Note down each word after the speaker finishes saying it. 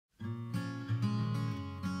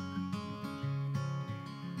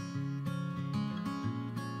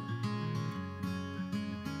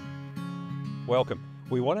welcome.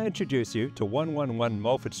 We want to introduce you to 111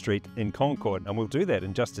 Mulford Street in Concord, and we'll do that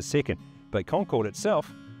in just a second. But Concord itself,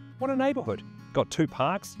 what a neighbourhood. Got 2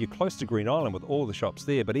 parks, you're close to Green Island with all the shops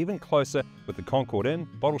there, but even closer with the Concord Inn,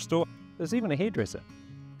 bottle store, there's even a hairdresser.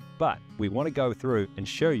 But we want to go through and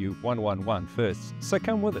show you 111 first, so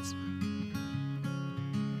come with us.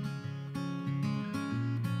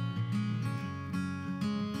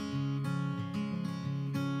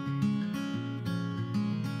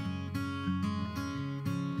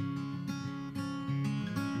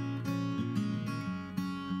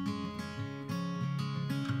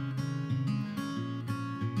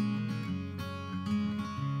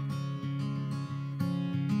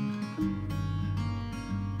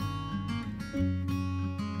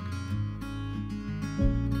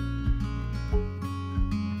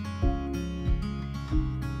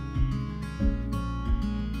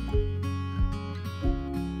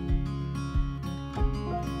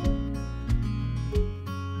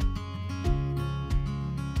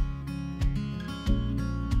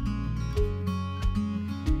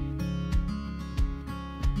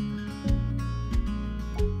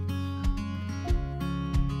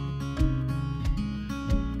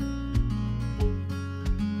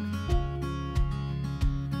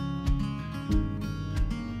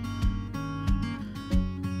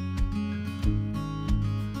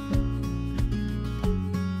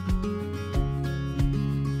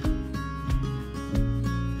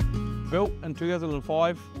 Built in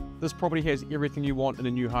 2005, this property has everything you want in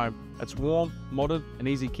a new home. It's warm, modern and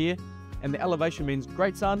easy care, and the elevation means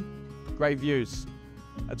great sun, great views.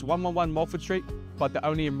 It's 111 Mulford Street, but the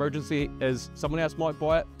only emergency is someone else might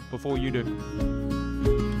buy it before you do.